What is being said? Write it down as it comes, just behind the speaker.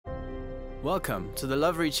Welcome to the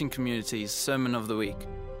Love Reaching Community's Sermon of the Week.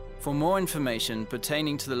 For more information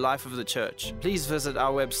pertaining to the life of the church, please visit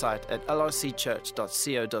our website at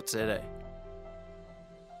lrcchurch.co.za.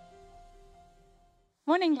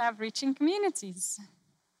 Morning, Love Reaching Communities.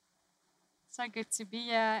 So good to be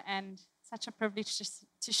here and such a privilege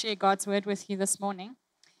to share God's word with you this morning.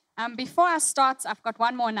 Before I start, I've got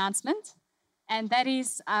one more announcement, and that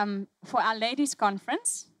is for our ladies'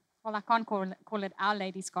 conference. Well, I can't call it our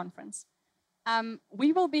ladies' conference.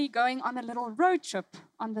 We will be going on a little road trip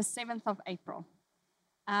on the 7th of April.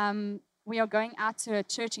 We are going out to a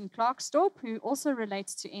church in Klerksdorp who also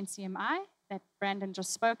relates to NCMI that Brandon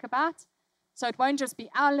just spoke about. So it won't just be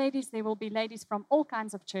our ladies, there will be ladies from all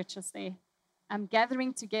kinds of churches there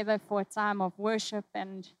gathering together for a time of worship,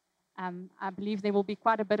 and I believe there will be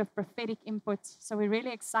quite a bit of prophetic input. So we're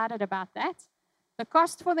really excited about that. The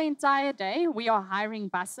cost for the entire day, we are hiring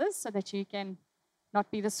buses so that you can not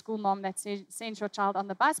be the school mom that sends your child on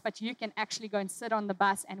the bus, but you can actually go and sit on the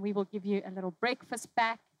bus, and we will give you a little breakfast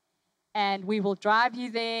pack, and we will drive you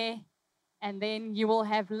there, and then you will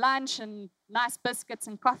have lunch and nice biscuits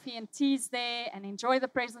and coffee and teas there and enjoy the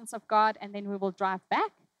presence of God, and then we will drive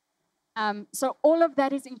back. So all of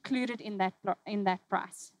that is included in that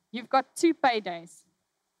price. You've got two paydays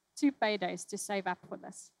to save up for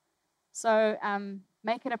this. So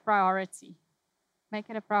make it a priority. Make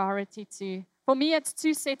it a priority to... For me, it's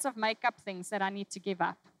 2 sets of makeup things that I need to give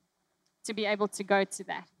up to be able to go to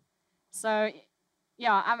that. So,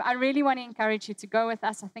 yeah, I really want to encourage you to go with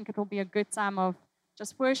us. I think it will be a good time of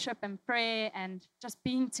just worship and prayer and just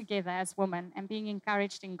being together as women and being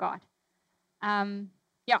encouraged in God.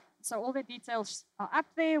 So all the details are up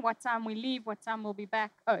there. What time we leave, what time we'll be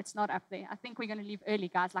back. Oh, it's not up there. I think we're going to leave early,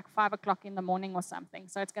 guys, like 5 o'clock in the morning or something.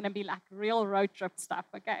 So it's going to be like real road trip stuff,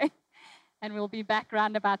 okay? And we'll be back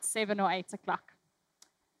around about 7 or 8 o'clock.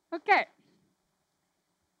 Okay.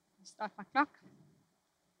 Start my clock.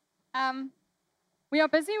 We are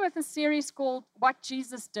busy with a series called What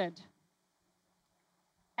Jesus Did.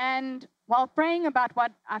 And while praying about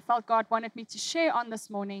what I felt God wanted me to share on this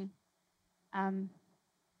morning,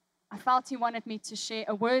 I felt He wanted me to share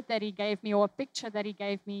a word that He gave me, or a picture that He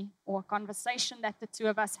gave me, or a conversation that the two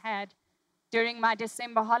of us had during my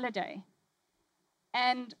December holiday.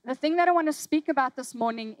 And the thing that I want to speak about this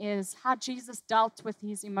morning is how Jesus dealt with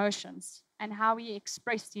His emotions and how He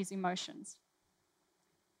expressed His emotions.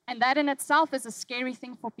 And that in itself is a scary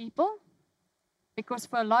thing for people, because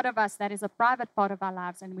for a lot of us, that is a private part of our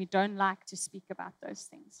lives, and we don't like to speak about those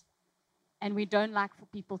things. And we don't like for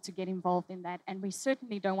people to get involved in that, and we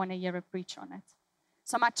certainly don't want to hear a preach on it.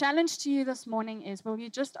 So my challenge to you this morning is, will you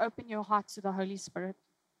just open your heart to the Holy Spirit?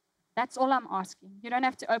 That's all I'm asking. You don't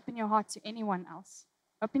have to open your heart to anyone else.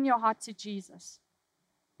 Open your heart to Jesus.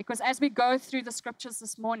 Because as we go through the scriptures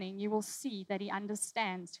this morning, you will see that He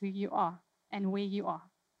understands who you are and where you are.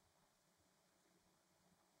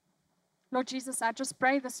 Lord Jesus, I just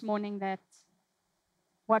pray this morning that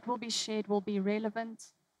what will be shared will be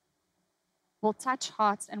relevant, will touch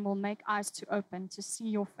hearts, and will make eyes to open to see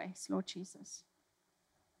your face, Lord Jesus.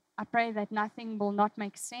 I pray that nothing will not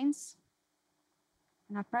make sense.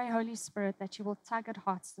 And I pray, Holy Spirit, that you will tug at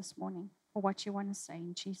hearts this morning for what you want to say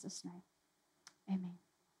in Jesus' name. Amen.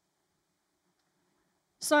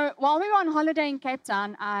 So while we were on holiday in Cape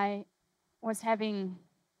Town, I was having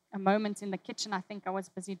a moment in the kitchen. I think I was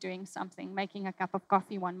busy doing something, making a cup of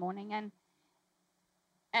coffee one morning.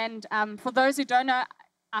 And for those who don't know,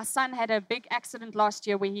 our son had a big accident last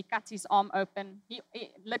year where he cut his arm open. He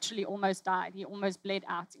literally almost died. He almost bled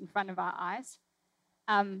out in front of our eyes.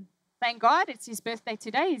 Thank God, it's his birthday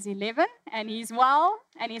today. He's 11, and he's well,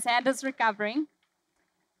 and his hand is recovering.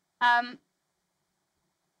 I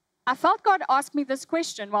felt God ask me this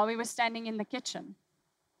question while we were standing in the kitchen.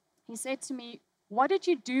 He said to me, "What did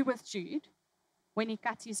you do with Jude when he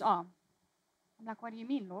cut his arm?" I'm like, "What do you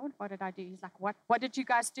mean, Lord? What did I do?" He's like, What did you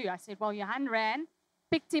guys do? I said, "Well, Johan ran,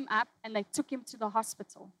 picked him up, and they took him to the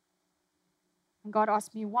hospital." And God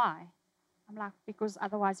asked me why. I'm like, "Because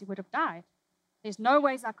otherwise he would have died. There's no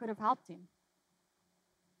ways I could have helped him."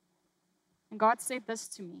 And God said this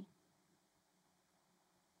to me.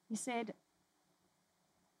 He said,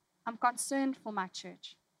 "I'm concerned for my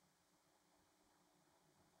church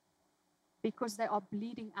because they are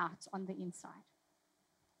bleeding out on the inside.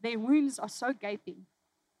 Their wounds are so gaping,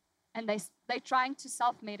 and they're trying to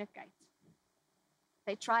self-medicate.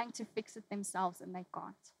 They're trying to fix it themselves, and they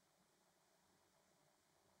can't."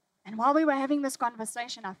 And while we were having this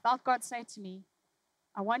conversation, I felt God say to me,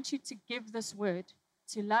 "I want you to give this word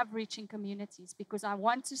to Love Reaching Communities, because I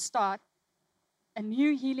want to start a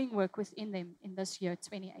new healing work within them in this year,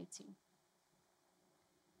 2018.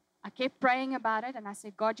 I kept praying about it, and I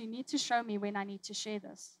said, God, you need to show me when I need to share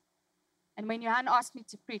this. And when Johan asked me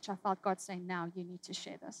to preach, I felt God saying, now you need to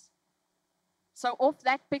share this. So off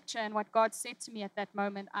that picture and what God said to me at that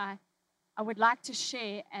moment, I would like to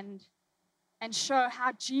share and show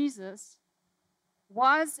how Jesus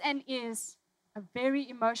was and is a very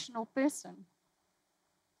emotional person.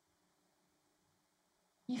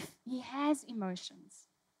 He has emotions.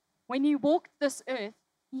 When he walked this earth,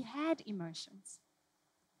 he had emotions.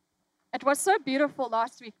 It was so beautiful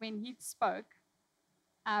last week when he spoke.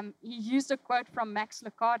 He used a quote from Max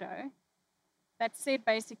Lucado that said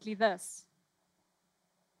basically this: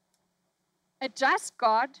 a just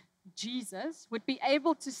God, Jesus, would be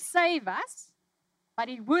able to save us, but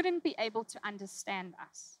he wouldn't be able to understand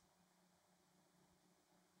us.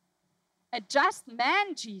 A just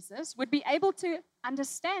man, Jesus, would be able to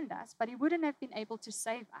understand us, but he wouldn't have been able to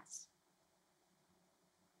save us.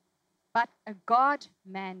 But a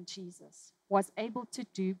God-man, Jesus, was able to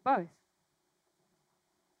do both.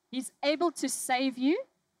 He's able to save you,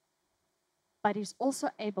 but he's also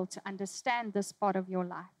able to understand this part of your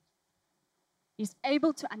life. He's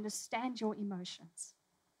able to understand your emotions.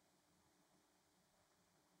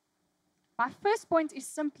 My first point is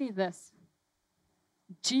simply this: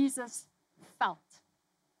 Jesus felt.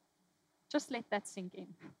 Just let that sink in.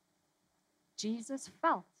 Jesus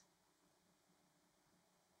felt.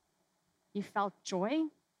 He felt joy,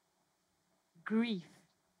 grief,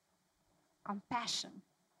 compassion,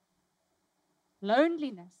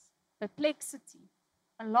 loneliness, perplexity,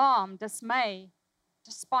 alarm, dismay,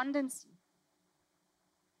 despondency.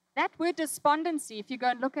 That word despondency, if you go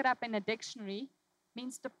and look it up in a dictionary,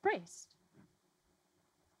 means depressed.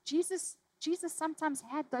 Jesus sometimes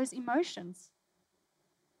had those emotions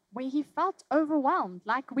where he felt overwhelmed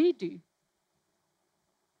like we do.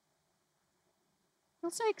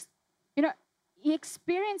 Also, he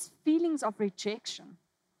experienced feelings of rejection.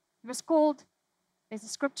 He was called, there's a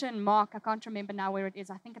scripture in Mark, I can't remember now where it is,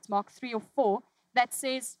 I think it's Mark 3 or 4, that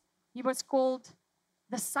says he was called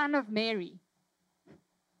the Son of Mary.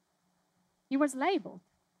 He was labeled,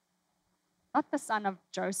 not the son of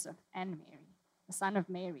Joseph and Mary, the son of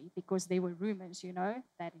Mary, because there were rumors,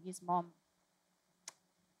 that his mom,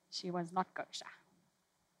 she was not kosher.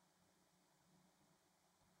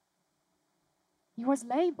 He was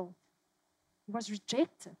labeled. He was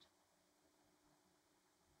rejected.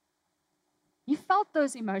 He felt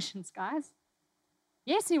those emotions, guys.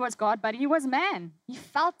 Yes, he was God, but he was man. He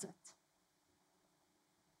felt it.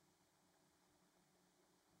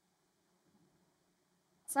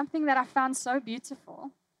 Something that I found so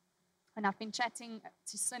beautiful, and I've been chatting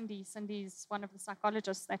to Cindy. Cindy's one of the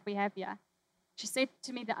psychologists that we have here. She said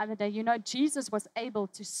to me the other day, Jesus was able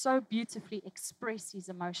to so beautifully express his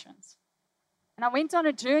emotions. And I went on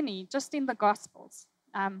a journey just in the Gospels.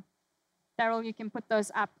 Daryl, you can put those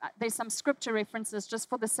up. There's some scripture references just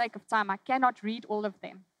for the sake of time. I cannot read all of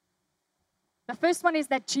them. The first one is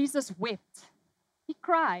that Jesus wept. He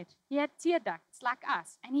cried. He had tear ducts like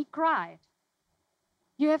us, and he cried.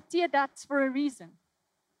 You have tear ducts for a reason.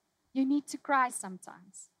 You need to cry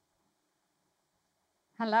sometimes.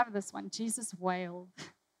 I love this one. Jesus wailed.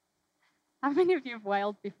 How many of you have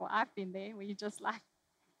wailed before? I've been there where you just like,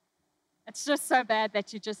 it's just so bad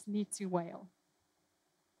that you just need to wail.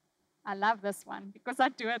 I love this one because I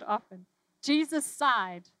do it often. Jesus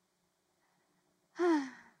sighed.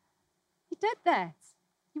 He did that.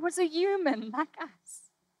 He was a human like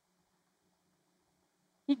us.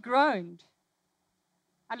 He groaned.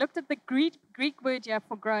 I looked at the Greek word here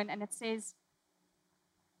for groan, and it says,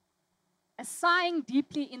 a sighing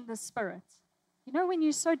deeply in the spirit. When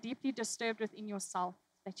you're so deeply disturbed within yourself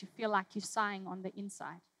that you feel like you're sighing on the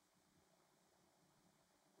inside.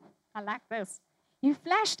 I like this. He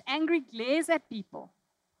flashed angry glares at people.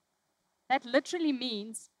 That literally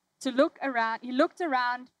means to look around. He looked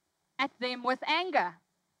around at them with anger.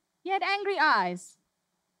 He had angry eyes.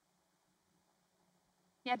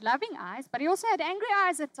 He had loving eyes, but he also had angry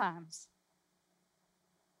eyes at times.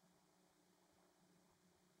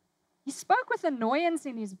 He spoke with annoyance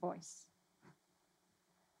in his voice.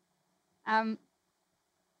 I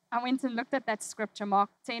went and looked at that scripture,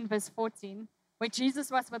 Mark 10, verse 14, where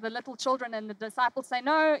Jesus was with the little children, and the disciples say,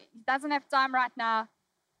 no, he doesn't have time right now.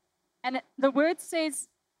 And the word says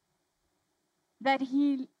that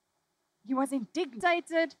he was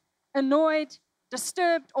indignated, annoyed,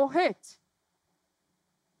 disturbed, or hurt.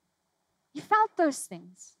 He felt those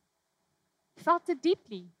things. He felt it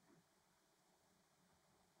deeply.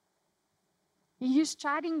 He used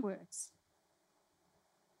chiding words.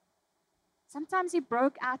 Sometimes he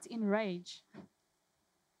broke out in rage.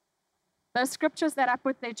 Those scriptures that I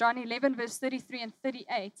put there, John 11, verse 33 and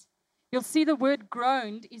 38, you'll see the word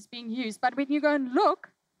groaned is being used. But when you go and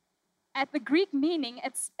look at the Greek meaning,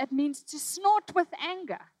 it means to snort with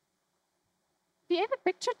anger. Have you ever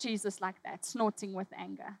pictured Jesus like that, snorting with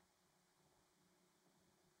anger?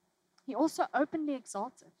 He also openly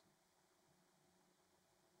exalted.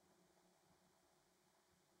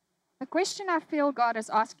 The question I feel God is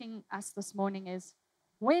asking us this morning is,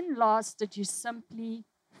 when last did you simply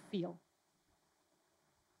feel?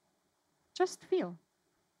 Just feel.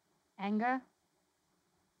 Anger,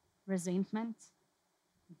 resentment,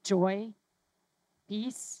 joy,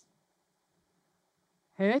 peace,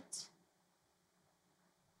 hurt.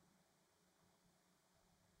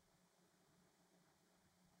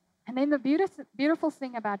 And then the beautiful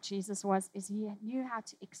thing about Jesus is he knew how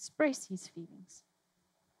to express his feelings.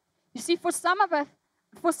 You see, for some of us,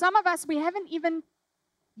 we're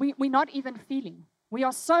not even feeling. We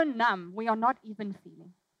are so numb, we are not even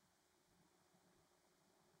feeling.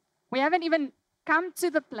 We haven't even come to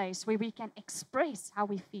the place where we can express how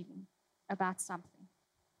we're feeling about something.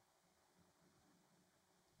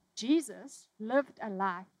 Jesus lived a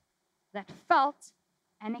life that felt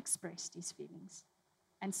and expressed his feelings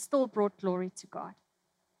and still brought glory to God.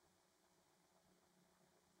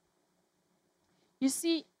 You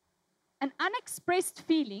see, an unexpressed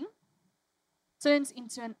feeling turns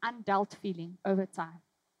into an undealt feeling over time.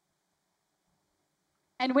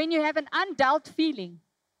 And when you have an undealt feeling,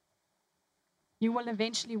 you will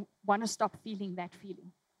eventually want to stop feeling that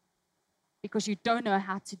feeling because you don't know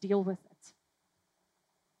how to deal with it.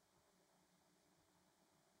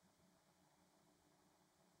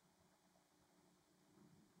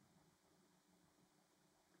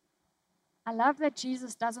 I love that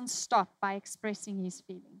Jesus doesn't stop by expressing his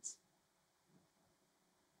feelings.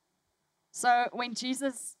 So when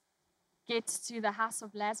Jesus gets to the house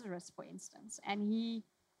of Lazarus, for instance, and he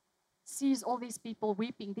sees all these people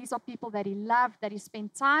weeping, these are people that he loved, that he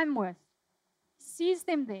spent time with. He sees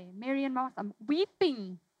them there, Mary and Martha,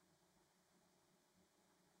 weeping.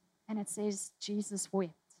 And it says Jesus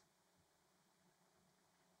wept.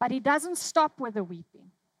 But he doesn't stop with the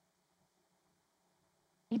weeping.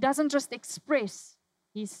 He doesn't just express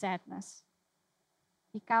his sadness.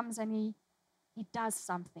 He comes and he does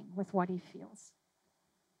something with what he feels.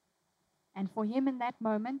 And for him in that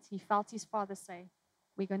moment, he felt his Father say,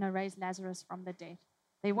 we're going to raise Lazarus from the dead.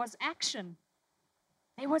 There was action.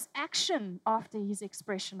 There was action after his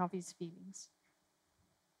expression of his feelings.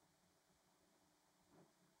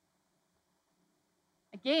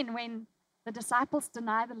 Again, when the disciples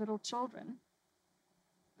deny the little children,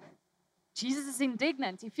 Jesus is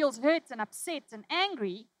indignant. He feels hurt and upset and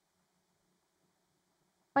angry.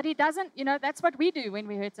 But he doesn't, that's what we do when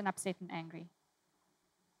we're hurt and upset and angry.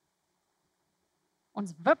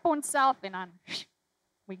 Ons wip onsself en dan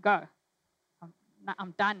we go.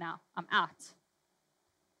 I'm done now. I'm out.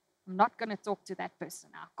 I'm not going to talk to that person.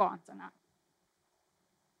 I can't.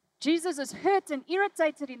 Jesus is hurt and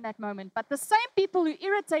irritated in that moment. But the same people who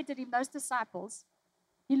irritated him, those disciples,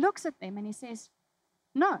 he looks at them and he says,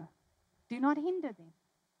 no, do not hinder them.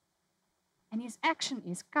 And his action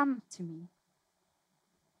is, come to me.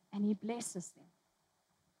 And he blesses them.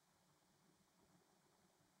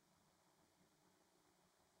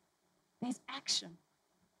 There's action.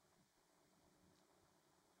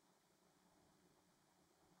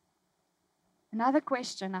 Another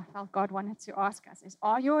question I felt God wanted to ask us is,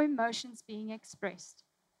 are your emotions being expressed?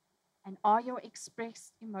 And are your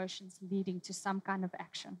expressed emotions leading to some kind of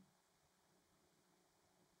action?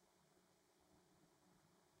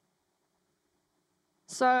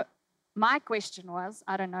 So my question was,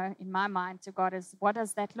 I don't know, in my mind to God is, what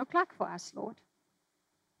does that look like for us, Lord?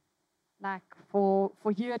 Like for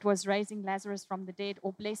you, it was raising Lazarus from the dead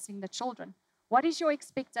or blessing the children. What is your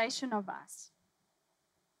expectation of us?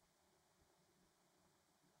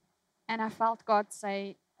 And I felt God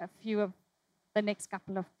say a few of the next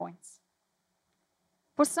couple of points.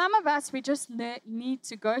 For some of us, we just need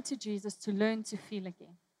to go to Jesus to learn to feel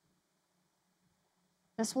again.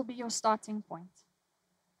 This will be your starting point.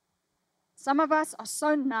 Some of us are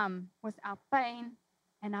so numb with our pain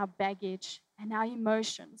and our baggage and our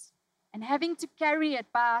emotions and having to carry it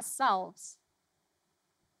by ourselves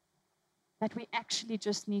that we actually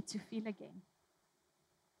just need to feel again.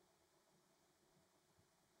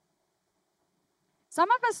 Some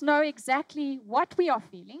of us know exactly what we are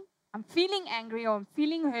feeling. I'm feeling angry, or I'm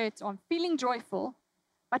feeling hurt, or I'm feeling joyful,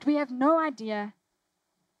 but we have no idea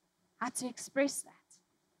how to express that.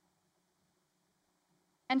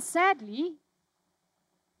 And sadly,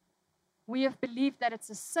 we have believed that it's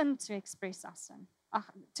a sin to express our sin,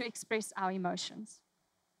 to express our emotions.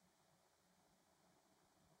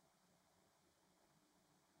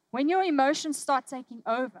 When your emotions start taking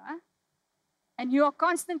over, and you are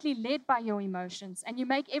constantly led by your emotions, and you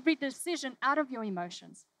make every decision out of your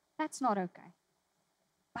emotions, that's not okay.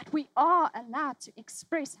 But we are allowed to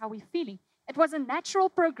express how we're feeling. It was a natural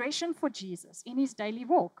progression for Jesus in his daily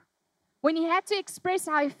walk. When he had to express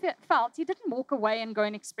how he felt, he didn't walk away and go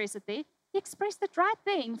and express it there. He expressed it right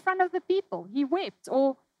there in front of the people. He wept,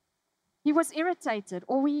 or he was irritated,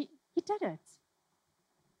 or he did it.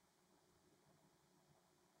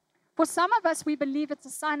 For some of us, we believe it's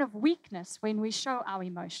a sign of weakness when we show our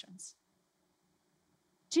emotions.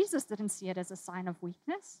 Jesus didn't see it as a sign of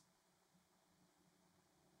weakness.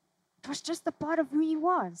 It was just a part of who he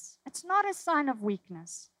was. It's not a sign of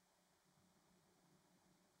weakness.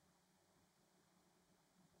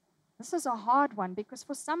 This is a hard one because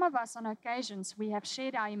for some of us on occasions, we have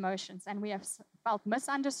shared our emotions and we have felt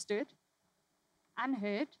misunderstood,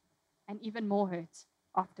 unheard, and even more hurt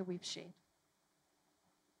after we've shared.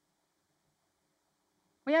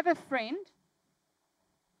 We have a friend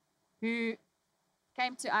who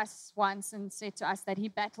came to us once and said to us that he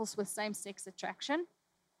battles with same-sex attraction,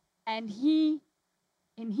 and he,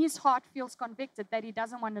 in his heart, feels convicted that he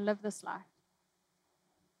doesn't want to live this life.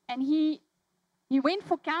 And he went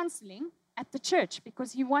for counseling at the church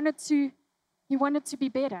because he wanted to be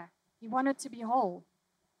better. He wanted to be whole.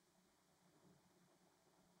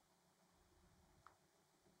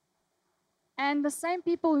 And the same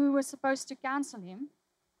people who were supposed to counsel him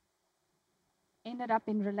ended up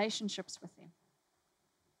in relationships with him.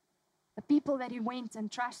 The people that he went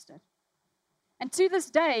and trusted. And to this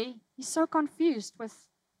day, he's so confused with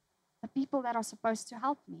the people that are supposed to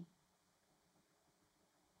help me.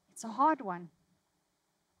 It's a hard one.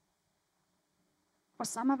 For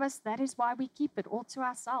some of us, that is why we keep it all to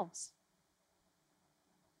ourselves.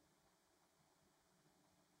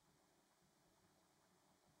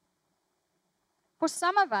 For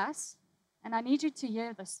some of us, and I need you to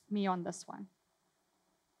hear me on this one.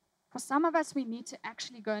 For some of us, we need to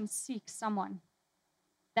actually go and seek someone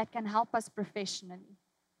that can help us professionally.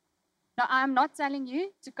 Now, I'm not telling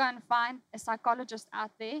you to go and find a psychologist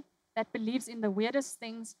out there that believes in the weirdest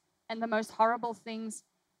things and the most horrible things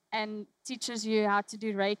and teaches you how to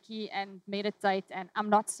do Reiki and meditate, and I'm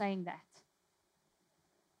not saying that.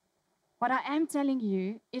 What I am telling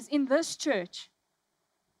you is in this church,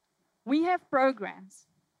 we have programs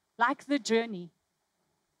like The Journey.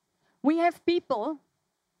 We have people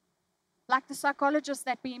like the psychologists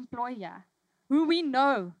that we employ here, who we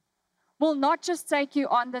know will not just take you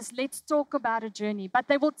on this let's talk about a journey, but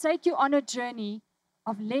they will take you on a journey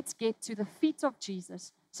of let's get to the feet of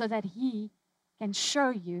Jesus so that he can show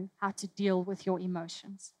you how to deal with your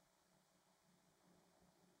emotions.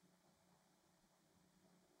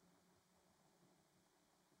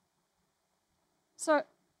 So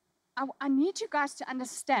I need you guys to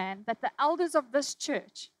understand that the elders of this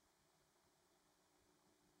church,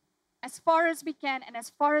 as far as we can and as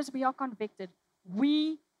far as we are convicted,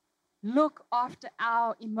 we look after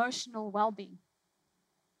our emotional well-being.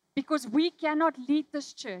 Because we cannot lead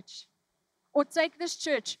this church or take this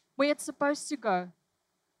church where it's supposed to go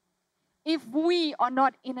if we are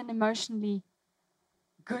not in an emotionally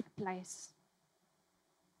good place.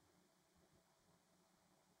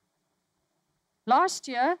 Last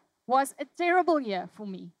year was a terrible year for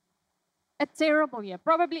me. A terrible year.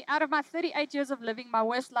 Probably out of my 38 years of living, my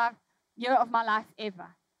worst year of my life ever.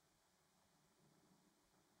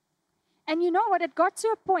 And you know what? It got to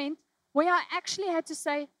a point where I actually had to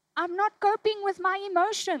say, I'm not coping with my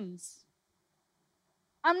emotions.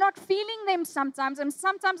 I'm not feeling them sometimes, and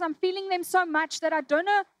sometimes I'm feeling them so much that I don't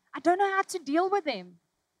know how to deal with them.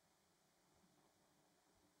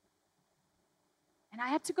 And I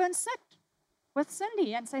had to go and sit with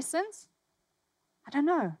Cindy and say, Sins, I don't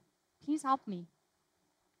know. Please help me.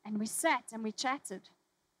 And we sat and we chatted.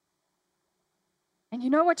 And you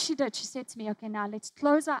know what she did? She said to me, okay, now let's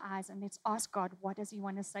close our eyes and let's ask God, what does he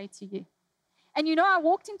want to say to you? And you know, I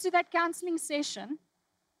walked into that counseling session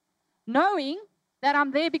knowing that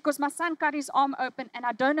I'm there because my son cut his arm open and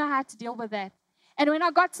I don't know how to deal with that. And when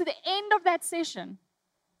I got to the end of that session,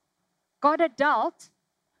 God had dealt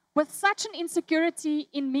with such an insecurity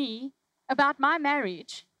in me about my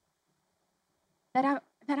marriage that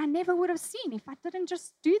I never would have seen if I didn't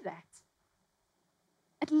just do that.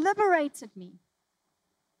 It liberated me.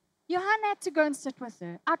 Johan had to go and sit with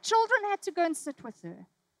her. Our children had to go and sit with her.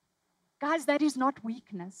 Guys, that is not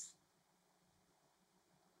weakness.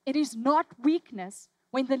 It is not weakness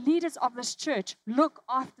when the leaders of this church look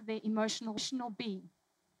after their emotional being.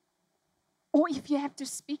 Or if you have to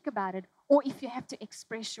speak about it, or if you have to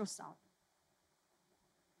express yourself.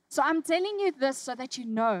 So I'm telling you this so that you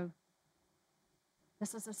know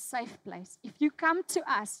This is a safe place. If you come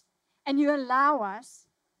to us and you allow us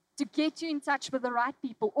to get you in touch with the right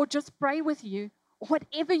people or just pray with you, or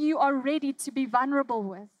whatever you are ready to be vulnerable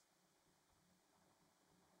with,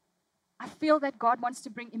 I feel that God wants to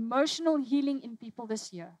bring emotional healing in people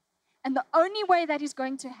this year. And the only way that is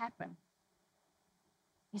going to happen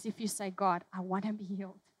is if you say, God, I want to be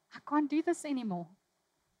healed. I can't do this anymore.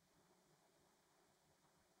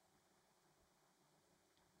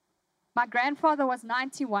 My grandfather was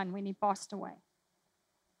 91 when he passed away.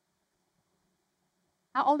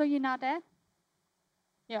 How old are you now, Dad?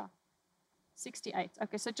 Yeah, 68.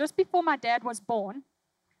 Okay, so just before my dad was born,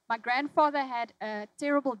 my grandfather had a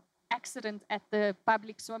terrible accident at the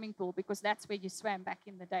public swimming pool, because that's where you swam back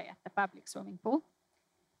in the day, at the public swimming pool.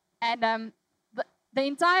 And the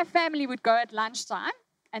entire family would go at lunchtime,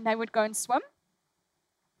 and they would go and swim.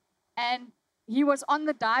 And he was on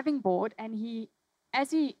the diving board, and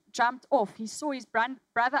as he jumped off, he saw his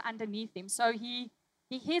brother underneath him. So he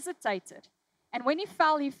hesitated. And when he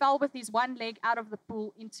fell with his one leg out of the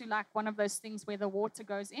pool into like one of those things where the water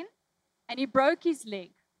goes in. And he broke his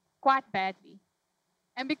leg quite badly.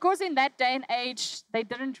 And because in that day and age, they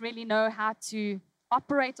didn't really know how to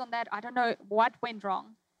operate on that. I don't know what went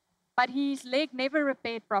wrong. But his leg never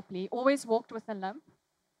repaired properly. He always walked with a limp.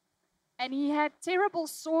 And he had terrible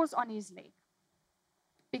sores on his leg.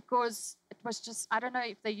 Because it was just, I don't know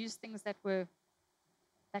if they used things that were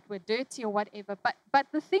dirty or whatever. But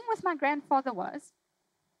the thing with my grandfather was,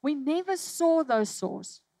 we never saw those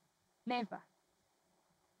sores. Never.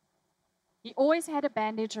 He always had a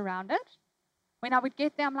bandage around it. When I would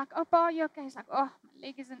get there, I'm like, oh, Pa, are you okay? He's like, oh, my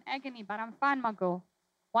leg is in agony, but I'm fine, my girl.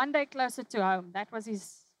 One day closer to home. That was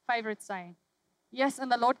his favorite saying. Yes, and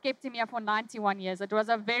the Lord kept him here for 91 years. It was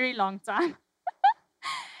a very long time.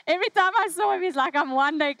 Every time I saw him, he's like, I'm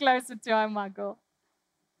one day closer to home, my girl.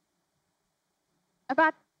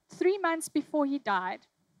 About 3 months before he died,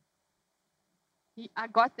 I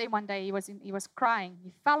got there one day, he was crying.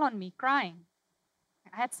 He fell on me crying.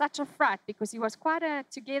 I had such a fright because he was quite a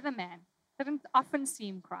together man. Didn't often see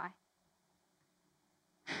him cry.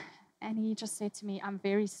 And he just said to me, I'm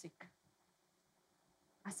very sick.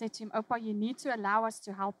 I said to him, Opa, you need to allow us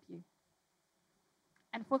to help you.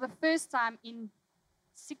 And for the first time in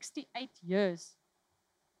 68 years,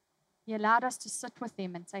 he allowed us to sit with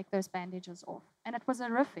him and take those bandages off. And it was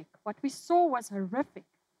horrific. What we saw was horrific.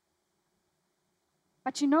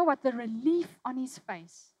 But you know what? The relief on his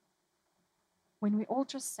face, when we all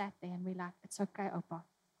just sat there and we're like, it's okay, Opa.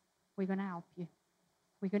 We're going to help you.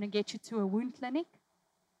 We're going to get you to a wound clinic,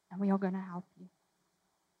 and we are going to help you.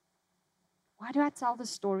 Why do I tell the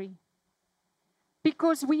story?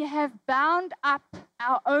 Because we have bound up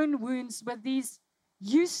our own wounds with these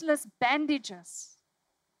useless bandages.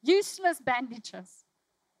 Useless bandages.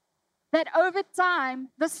 That over time,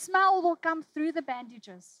 the smell will come through the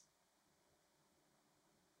bandages.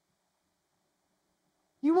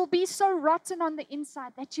 You will be so rotten on the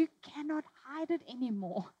inside that you cannot hide it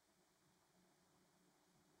anymore.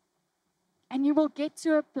 And you will get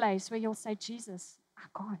to a place where you'll say, Jesus, I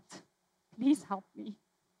can't. Please help me.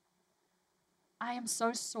 I am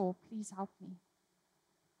so sore. Please help me.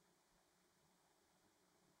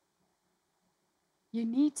 You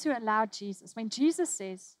need to allow Jesus. When Jesus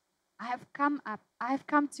says, I have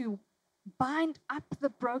come to bind up the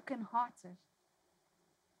brokenhearted.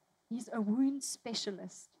 He's a wound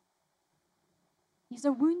specialist. He's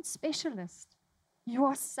a wound specialist. You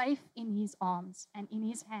are safe in his arms and in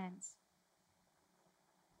his hands.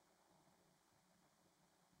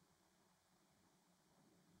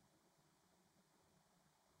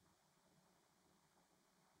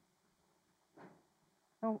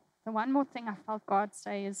 The one more thing I felt God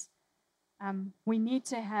say is we need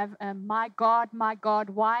to have a my God,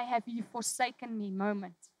 why have you forsaken me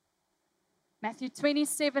moment. Matthew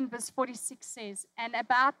 27 verse 46 says, and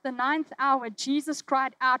about the 9th hour, Jesus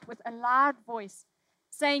cried out with a loud voice,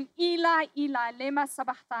 saying, Eli, Eli, lema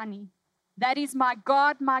sabachthani. That is, my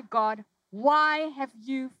God, why have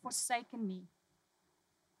you forsaken me?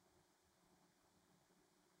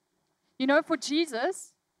 You know, for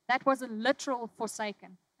Jesus, that was a literal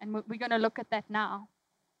forsaken. And we're going to look at that now.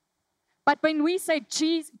 But when we say,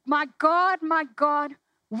 Jesus, my God,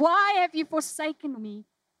 why have you forsaken me?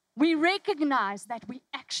 We recognize that we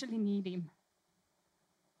actually need him.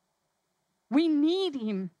 We need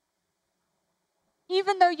him.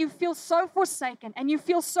 Even though you feel so forsaken and you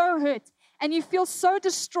feel so hurt and you feel so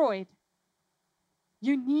destroyed,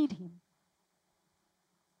 you need him.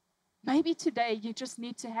 Maybe today you just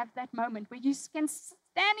need to have that moment where you can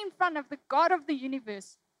stand in front of the God of the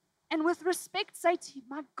universe and with respect say to him,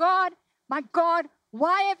 my God,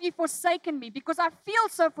 Why have you forsaken me? Because I feel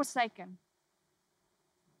so forsaken.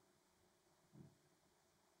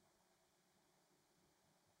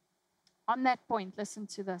 On that point, listen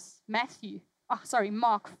to this.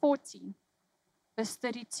 Mark 14, verse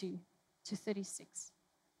 32 to 36.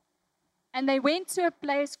 And they went to a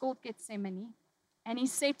place called Gethsemane, and he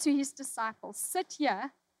said to his disciples, sit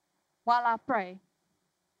here while I pray.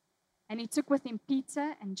 And he took with him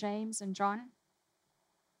Peter and James and John.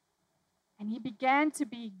 And he began to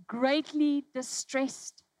be greatly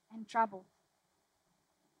distressed and troubled.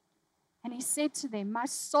 And he said to them, my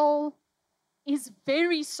soul is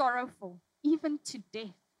very sorrowful, even to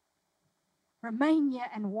death. Remain here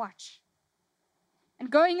and watch. And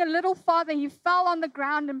going a little farther, he fell on the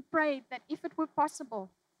ground and prayed that if it were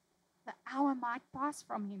possible, the hour might pass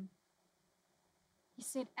from him. He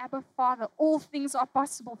said, Abba, Father, all things are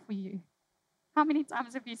possible for you. How many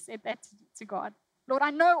times have you said that to God? Lord,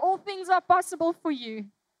 I know all things are possible for you.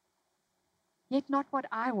 Yet not what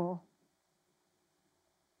I will,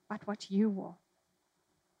 but what you will.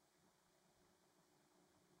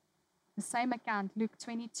 The same account, Luke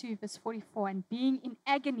 22, verse 44. And being in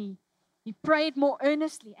agony, he prayed more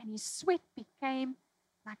earnestly, and his sweat became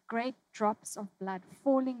like great drops of blood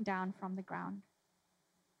falling down from the ground.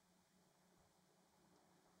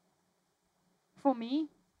 For me,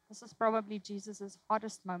 this is probably Jesus'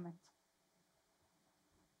 hardest moment.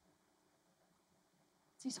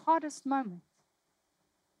 It's his hardest moment.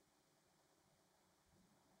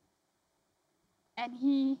 And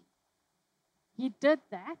he did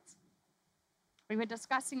that. We were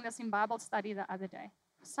discussing this in Bible study the other day.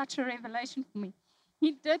 It was such a revelation for me.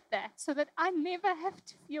 He did that so that I never have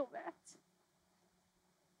to feel that.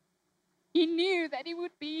 He knew that he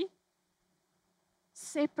would be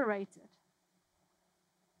separated.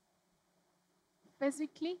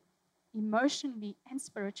 Physically, emotionally, and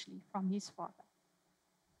spiritually from his Father.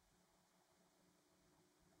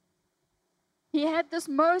 He had this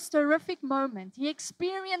most horrific moment. He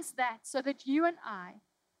experienced that so that you and I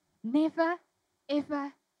never,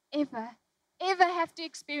 ever, ever, ever have to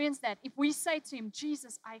experience that. If we say to him,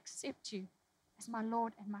 Jesus, I accept you as my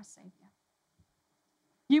Lord and my Savior.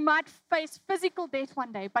 You might face physical death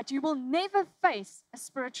one day, but you will never face a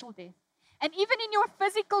spiritual death. And even in your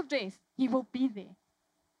physical death, he will be there.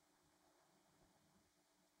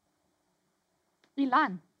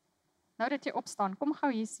 Ilan, nou dat jy opstaan, kom gou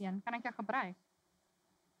hier seun, kan ek jou gebruik?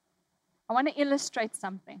 I want to illustrate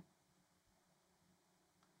something.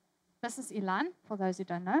 This is Ilan, for those who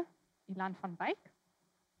don't know, Ilan van Wyk.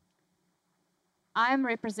 I am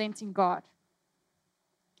representing God.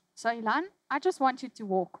 So Ilan, I just want you to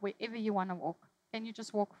walk wherever you want to walk. Can you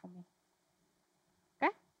just walk for me?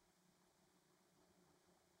 Okay?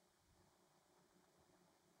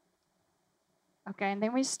 Okay, and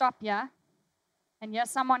then we stop here. And here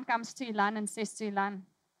someone comes to Ilan and says to Ilan,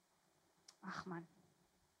 ach man,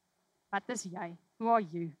 wat is jy? Who are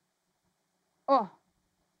you? Oh,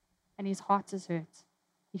 and his heart is hurt.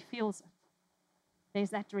 He feels it.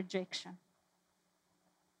 There's that rejection.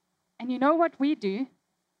 And you know what we do?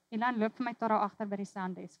 Ilan, loop vir my tot daar agter by die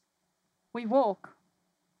sound desk. We walk.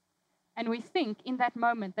 And we think in that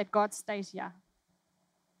moment that God stays here.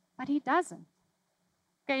 But he doesn't.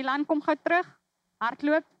 Okay, Ilan, kom gou terug.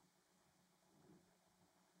 Hardloop.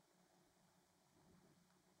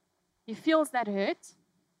 He feels that hurt.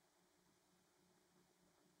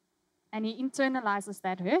 And he internalizes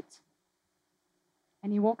that hurt.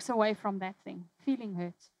 And he walks away from that thing, feeling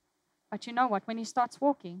hurt. But you know what? When he starts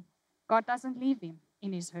walking, God doesn't leave him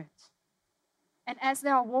in his hurt. And as they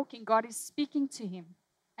are walking, God is speaking to him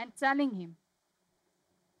and telling him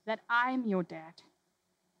that I am your dad.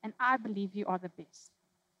 And I believe you are the best.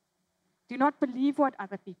 Do not believe what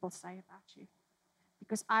other people say about you.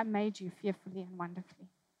 Because I made you fearfully and wonderfully.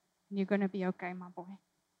 And you're going to be okay, my boy.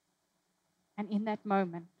 And in that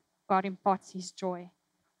moment, God imparts his joy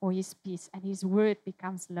or his peace, and his word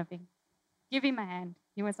becomes living. Give him a hand.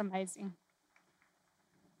 He was amazing.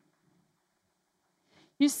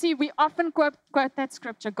 You see, we often quote that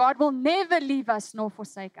scripture, God will never leave us nor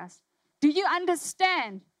forsake us. Do you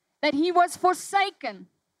understand that he was forsaken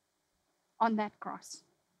on that cross?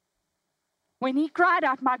 When he cried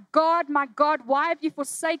out, my God, why have you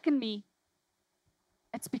forsaken me?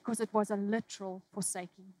 It's because it was a literal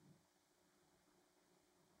forsaking.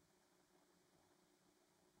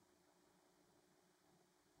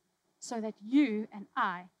 So that you and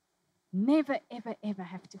I never, ever, ever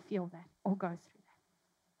have to feel that or go through that.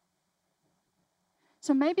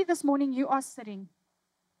 So maybe this morning you are sitting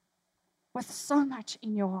with so much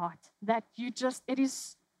in your heart that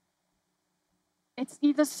it's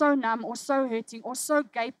either so numb or so hurting or so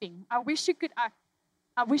gaping. I wish you could,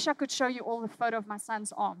 I wish I could show you all the photo of my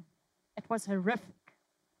son's arm. It was horrific.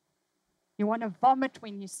 You want to vomit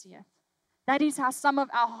when you see it. That is how some of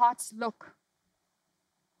our hearts look.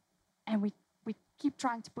 And we keep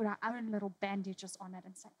trying to put our own little bandages on it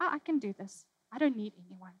and say, I can do this. I don't need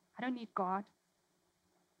anyone. I don't need God.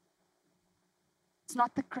 It's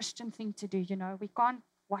not the Christian thing to do, you know. We can't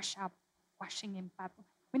wash our washing in public.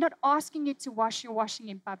 We're not asking you to wash your washing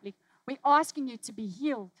in public. We're asking you to be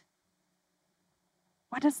healed.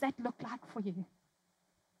 What does that look like for you?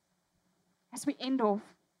 As we end off,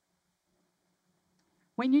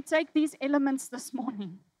 when you take these elements this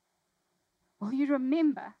morning, will you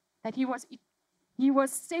remember that he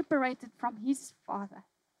was separated from his Father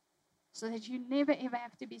so that you never ever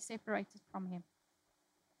have to be separated from him?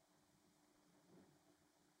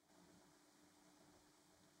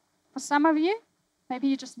 For some of you, maybe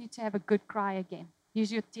you just need to have a good cry again.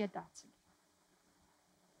 Use your tear ducts again.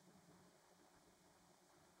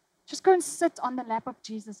 Just go and sit on the lap of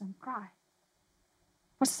Jesus and cry.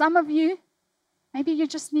 For some of you, maybe you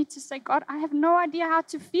just need to say, God, I have no idea how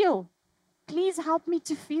to feel. Please help me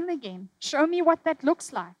to feel again. Show me what that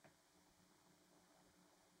looks like.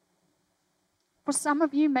 For some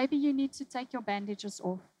of you, maybe you need to take your bandages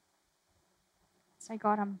off. Say,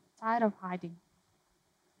 God, I'm tired of hiding.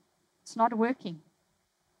 It's not working.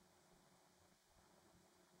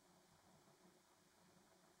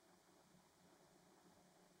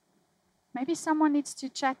 Maybe someone needs to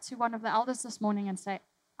chat to one of the elders this morning and say,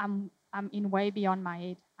 I'm in way beyond my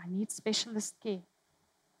head. I need specialist care.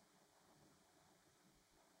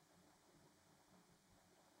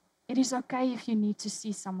 It is okay if you need to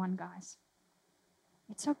see someone, guys.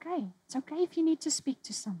 It's okay. It's okay if you need to speak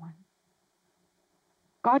to someone.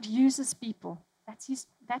 God uses people.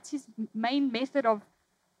 That's his main method of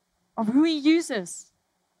who he uses.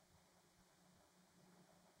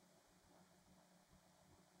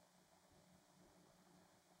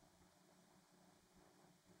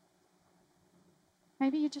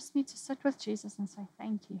 Maybe you just need to sit with Jesus and say,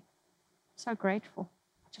 thank you. I'm so grateful.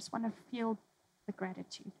 I just want to feel the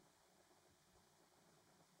gratitude.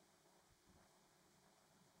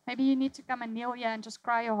 Maybe you need to come and kneel here and just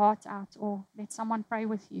cry your heart out, or let someone pray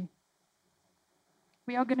with you.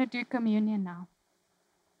 We are going to do communion now.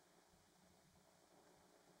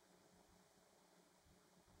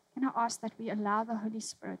 Can I ask that we allow the Holy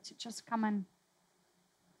Spirit to just come and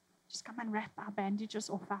wrap our bandages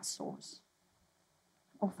off our sores,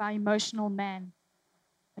 off our emotional man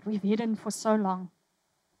that we've hidden for so long?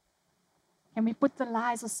 Can we put the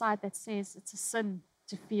lies aside that says it's a sin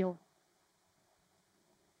to feel?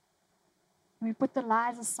 Can we put the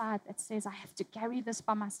lies aside that says I have to carry this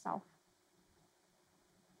by myself?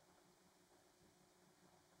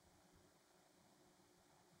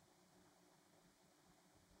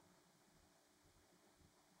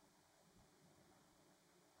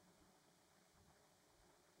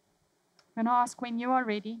 I'm going to ask when you are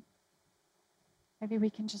ready. Maybe we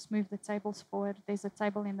can just move the tables forward. There's a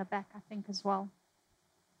table in the back, I think, as well.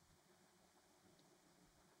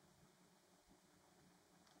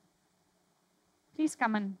 Please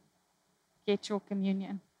come and get your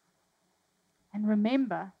communion. And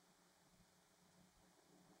remember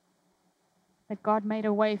that God made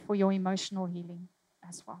a way for your emotional healing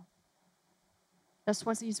as well. This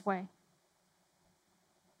was his way.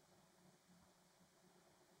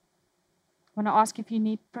 I want to ask if you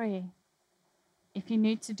need prayer, if you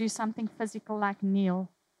need to do something physical like kneel,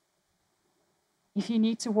 if you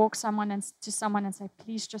need to walk to someone and say,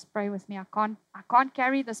 please just pray with me. I can't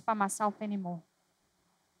carry this by myself anymore.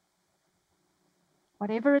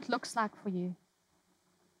 Whatever it looks like for you.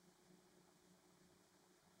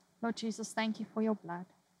 Lord Jesus, thank you for your blood.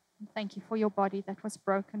 And thank you for your body that was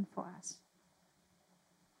broken for us.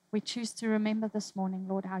 We choose to remember this morning,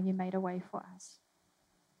 Lord, how you made a way for us.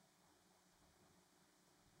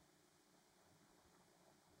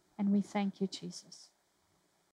 And we thank you, Jesus.